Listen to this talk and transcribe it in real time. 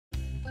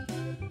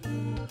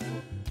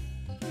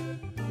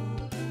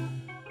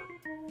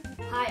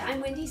I'm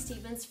Wendy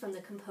Stevens from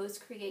the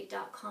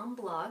ComposeCreate.com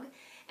blog,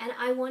 and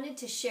I wanted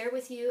to share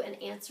with you an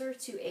answer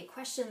to a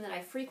question that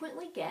I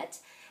frequently get,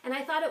 and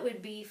I thought it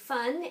would be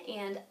fun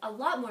and a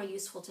lot more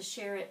useful to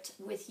share it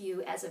with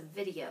you as a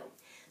video.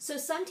 So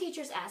some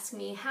teachers ask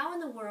me, how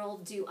in the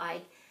world do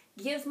I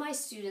give my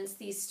students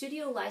these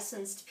studio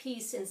licensed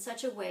pieces in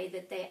such a way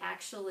that they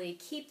actually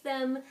keep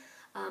them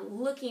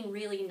looking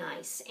really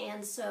nice?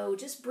 And so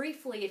just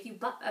briefly, if you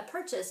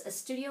purchase a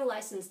studio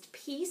licensed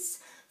piece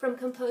from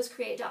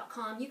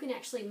ComposeCreate.com, you can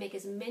actually make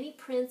as many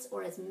prints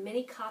or as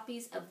many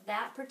copies of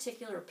that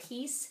particular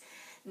piece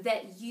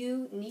that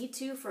you need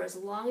to for as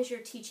long as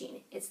you're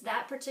teaching. It's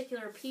that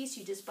particular piece.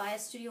 You just buy a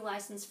studio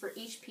license for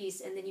each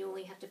piece, and then you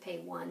only have to pay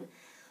one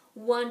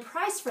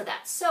price for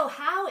that. So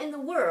how in the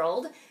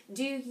world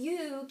do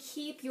you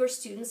keep your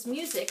students'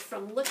 music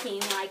from looking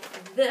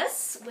like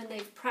this when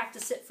they've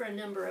practiced it for a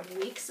number of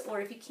weeks?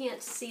 Or if you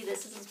can't see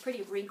this, this is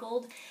pretty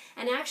wrinkled,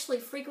 and actually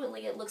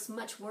frequently it looks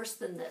much worse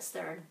than this.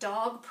 There are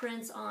dog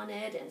prints on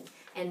it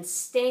and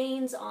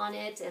stains on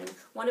it, and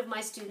one of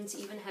my students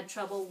even had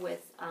trouble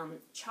with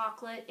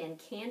chocolate and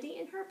candy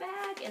in her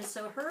bag, and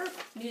so her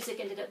music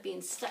ended up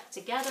being stuck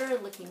together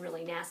and looking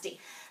really nasty.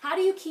 How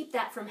do you keep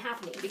that from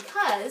happening?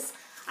 Because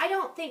I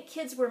don't think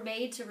kids were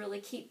made to really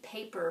keep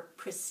paper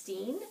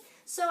pristine,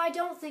 so I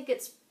don't think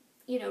it's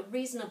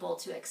reasonable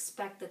to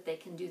expect that they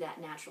can do that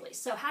naturally.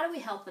 So how do we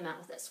help them out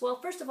with this? Well,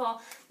 first of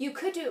all, you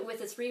could do it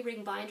with a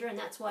 3-ring binder, and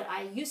that's what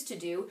I used to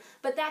do,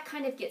 but that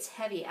kind of gets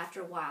heavy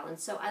after a while. And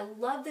so I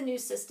love the new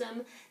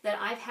system that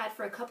I've had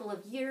for a couple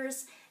of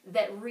years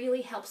that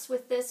really helps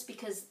with this,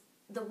 because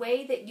the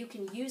way that you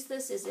can use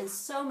this is in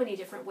so many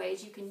different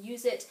ways. You can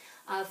use it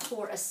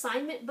for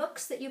assignment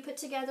books that you put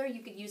together.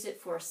 You could use it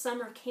for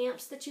summer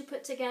camps that you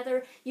put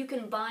together. You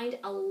can bind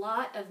a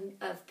lot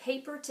of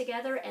paper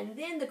together, and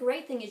then the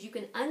great thing is you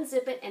can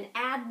unzip it and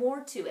add more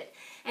to it.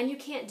 And you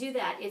can't do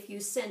that if you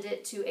send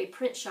it to a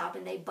print shop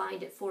and they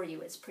bind it for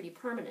you. It's pretty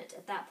permanent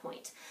at that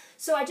point.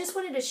 So I just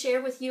wanted to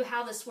share with you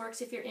how this works.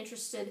 If you're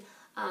interested,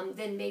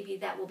 then maybe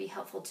that will be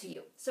helpful to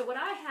you. So what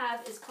I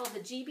have is called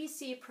the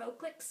GBC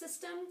ProClick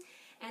system.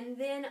 And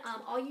then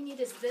all you need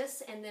is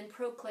this and then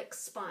ProClick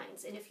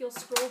spines. And if you'll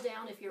scroll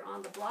down, if you're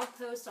on the blog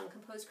post on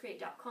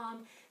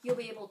ComposeCreate.com, you'll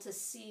be able to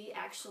see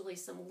actually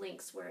some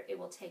links where it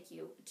will take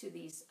you to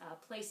these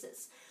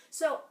places.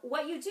 So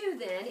what you do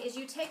then is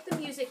you take the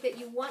music that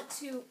you want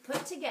to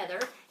put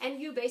together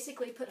and you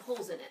basically put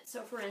holes in it.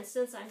 So for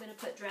instance, I'm going to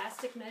put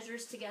Drastic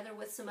Measures together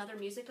with some other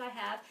music I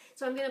have.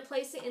 So I'm going to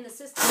place it in the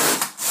system,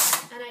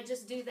 and I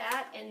just do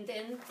that, and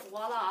then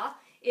voila,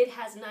 it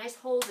has nice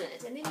holes in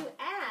it. And then you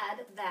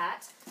add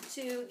that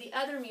to the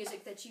other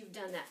music that you've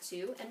done that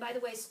to. And by the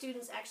way,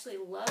 students actually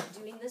love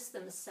doing this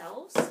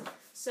themselves,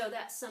 so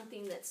that's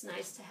something that's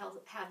nice to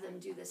have them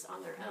do this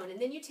on their own.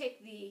 And then you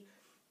take the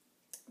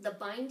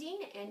binding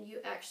and you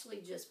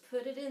actually just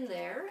put it in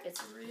there.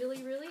 It's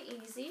really, really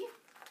easy.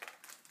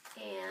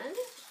 And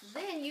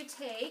then you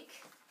take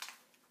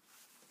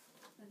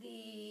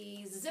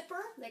the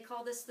zipper, they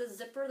call this the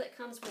zipper that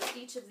comes with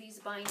each of these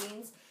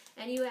bindings,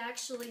 and you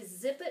actually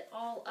zip it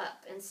all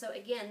up. And so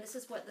again, this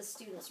is what the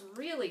students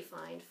really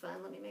find fun.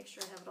 Let me make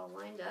sure I have it all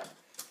lined up.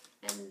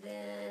 And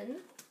then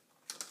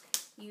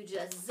you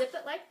just zip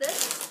it like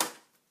this,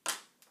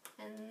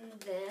 and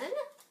then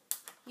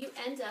you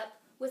end up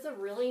with a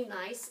really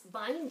nice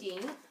binding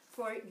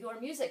for your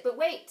music. But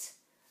wait,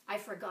 I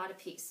forgot a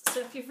piece. So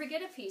if you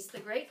forget a piece, the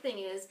great thing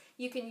is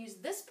you can use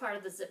this part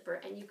of the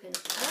zipper and you can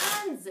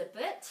unzip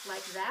it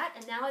like that,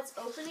 and now it's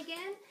open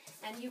again,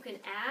 and you can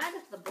add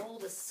the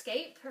Bold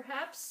Escape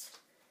perhaps,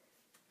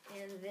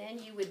 and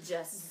then you would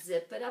just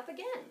zip it up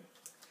again.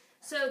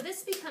 So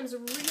this becomes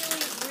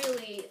really,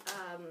 really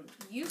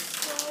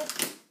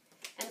useful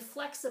and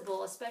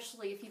flexible,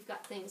 especially if you've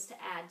got things to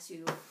add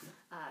to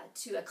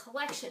a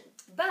collection.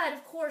 But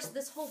of course,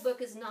 this whole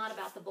book is not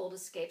about the Bold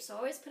Escape, so I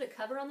always put a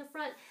cover on the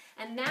front,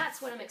 and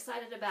that's what I'm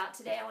excited about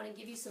today. I want to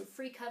give you some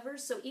free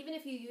covers. So even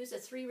if you use a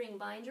 3-ring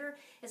binder,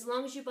 as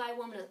long as you buy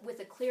one with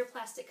a clear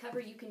plastic cover,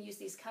 you can use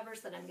these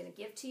covers that I'm going to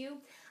give to you.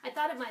 I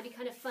thought it might be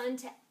kind of fun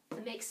to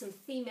make some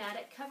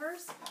thematic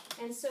covers.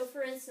 And so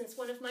for instance,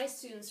 one of my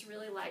students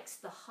really likes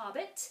The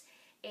Hobbit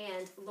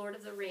and Lord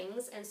of the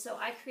Rings, and so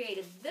I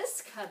created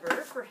this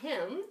cover for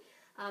him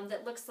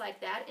that looks like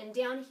that. And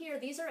down here,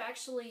 these are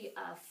actually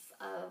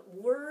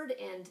Word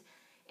and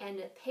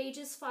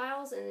Pages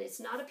files, and it's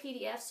not a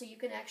PDF, so you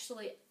can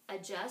actually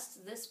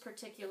adjust this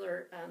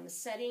particular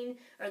setting,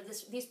 or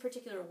these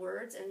particular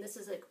words, and this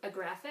is a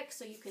graphic,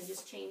 so you can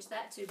just change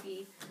that to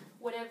be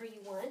whatever you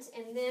want.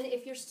 And then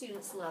if your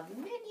students love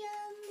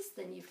Minions,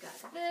 then you've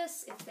got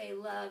this.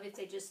 If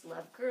they just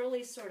love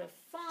girly sort of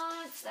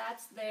fonts,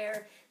 that's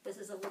there. This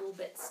is a little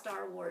bit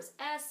Star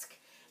Wars-esque.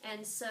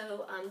 And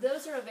so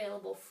those are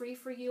available free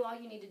for you. All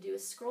you need to do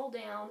is scroll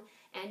down,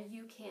 and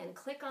you can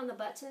click on the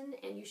button,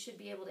 and you should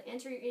be able to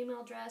enter your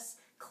email address,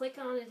 click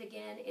on it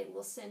again, it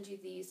will send you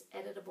these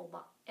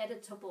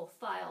editable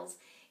files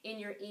in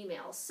your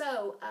email.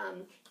 So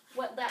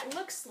what that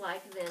looks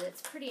like then,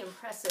 it's pretty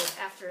impressive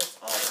after it's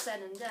all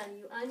said and done.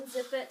 You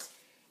unzip it,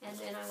 and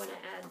then I want to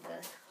add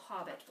the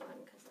Hobbit one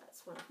because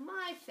that's one of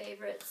my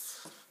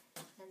favorites.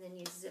 And then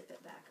you zip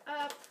it back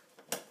up.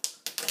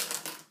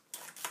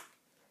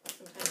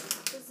 Sometimes you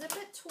have to zip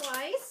it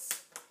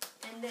twice,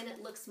 and then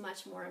it looks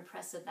much more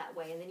impressive that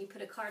way. And then you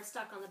put a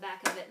cardstock on the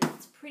back of it, and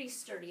it's pretty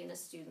sturdy in a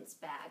student's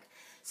bag.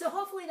 So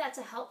hopefully that's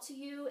a help to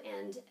you,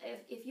 and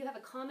if you have a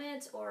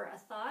comment or a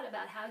thought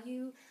about how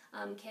you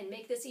can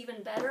make this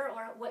even better,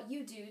 or what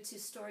you do to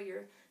store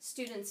your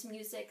students'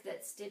 music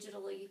that's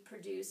digitally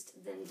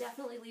produced, then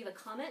definitely leave a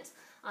comment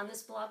on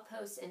this blog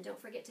post, and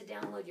don't forget to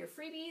download your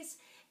freebies,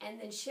 and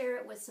then share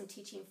it with some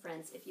teaching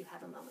friends if you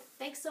have a moment.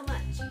 Thanks so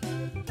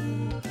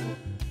much.